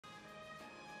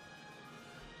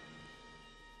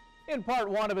In part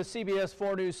one of a CBS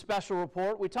 4 News special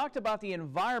report, we talked about the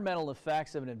environmental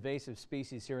effects of an invasive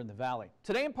species here in the valley.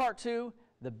 Today in part two,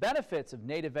 the benefits of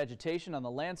native vegetation on the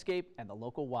landscape and the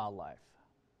local wildlife.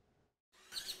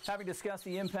 Having discussed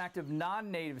the impact of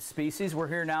non-native species, we're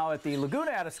here now at the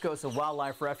Laguna Atascosa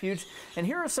Wildlife Refuge, and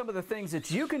here are some of the things that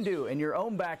you can do in your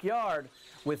own backyard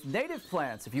with native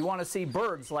plants if you want to see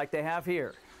birds like they have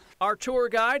here. Our tour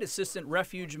guide, Assistant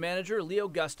Refuge Manager Leo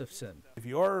Gustafson. If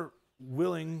you are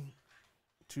willing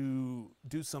to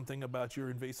do something about your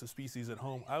invasive species at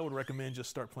home, I would recommend just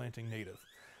start planting native.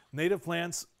 Native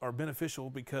plants are beneficial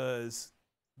because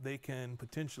they can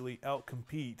potentially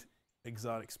outcompete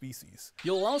exotic species.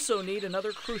 You'll also need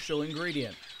another crucial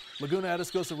ingredient. Laguna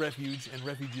Atascosa Refuge and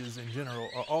refuges in general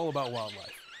are all about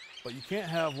wildlife, but you can't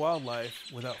have wildlife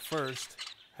without first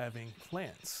having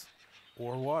plants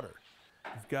or water.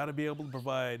 You've got to be able to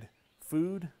provide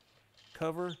food,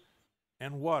 cover,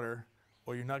 and water,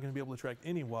 or you're not going to be able to attract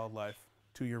any wildlife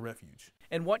to your refuge.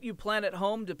 And what you plant at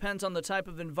home depends on the type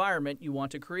of environment you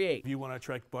want to create. If you want to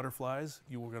attract butterflies,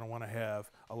 you're going to want to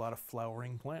have a lot of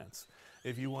flowering plants.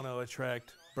 If you want to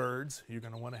attract birds, you're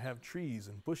going to want to have trees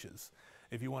and bushes.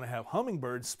 If you want to have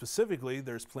hummingbirds specifically,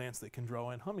 there's plants that can draw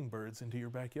in hummingbirds into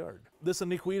your backyard. This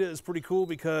aniquita is pretty cool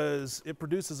because it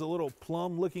produces a little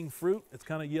plum-looking fruit. It's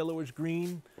kind of yellowish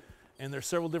green, and there's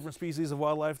several different species of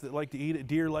wildlife that like to eat it.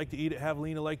 Deer like to eat it,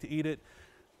 javelina like to eat it.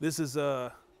 This is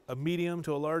a medium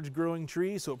to a large growing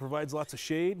tree, so it provides lots of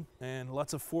shade and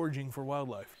lots of foraging for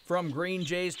wildlife. From green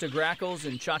jays to grackles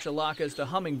and chachalacas to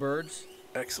hummingbirds.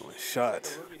 Excellent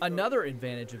shot. Another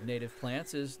advantage of native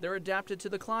plants is they're adapted to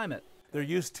the climate. They're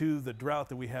used to the drought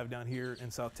that we have down here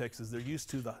in South Texas. They're used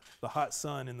to the hot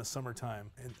sun in the summertime,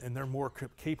 and they're more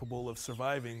capable of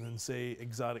surviving than, say,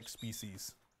 exotic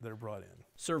species that are brought in.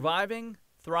 Surviving,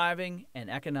 thriving,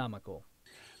 and economical.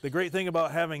 The great thing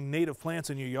about having native plants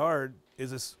in your yard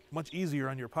is it's much easier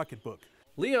on your pocketbook.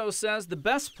 Leo says the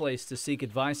best place to seek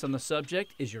advice on the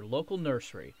subject is your local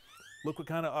nursery. Look what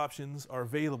kind of options are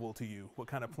available to you, what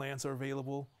kind of plants are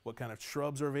available, what kind of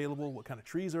shrubs are available, what kind of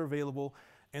trees are available,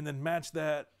 and then match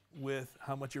that with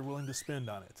how much you're willing to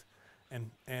spend on it.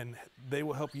 And they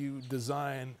will help you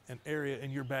design an area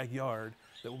in your backyard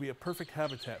that will be a perfect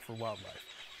habitat for wildlife.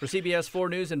 For CBS 4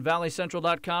 News and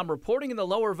ValleyCentral.com, reporting in the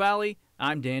Lower Valley,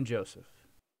 I'm Dan Joseph.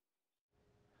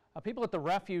 People at the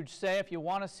refuge say if you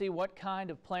want to see what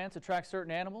kind of plants attract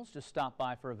certain animals, just stop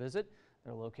by for a visit.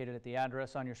 They're located at the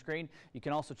address on your screen. You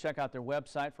can also check out their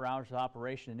website for hours of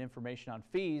operation and information on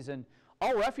fees. And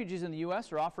all refuges in the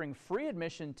U.S. are offering free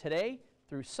admission today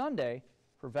through Sunday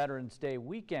for Veterans Day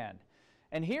weekend.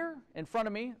 And here in front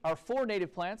of me are 4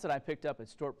 native plants that I picked up at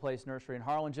Stewart Place Nursery in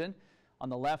Harlingen. On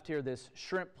the left here, this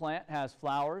shrimp plant has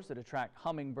flowers that attract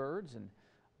hummingbirds and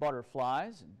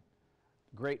butterflies, and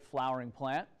great flowering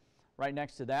plant. Right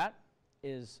next to that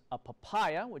is a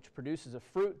papaya, which produces a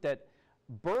fruit that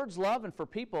birds love, and for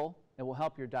people, it will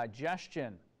help your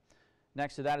digestion.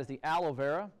 Next to that is the aloe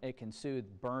vera. It can soothe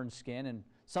burned skin, and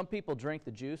some people drink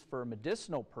the juice for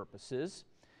medicinal purposes.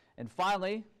 And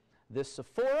finally, this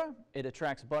saphora, it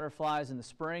attracts butterflies in the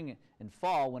spring and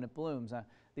fall when it blooms.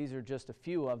 These are just a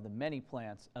few of the many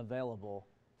plants available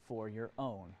for your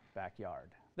own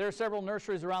backyard. There are several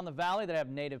nurseries around the valley that have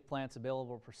native plants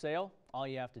available for sale. All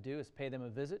you have to do is pay them a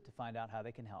visit to find out how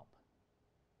they can help.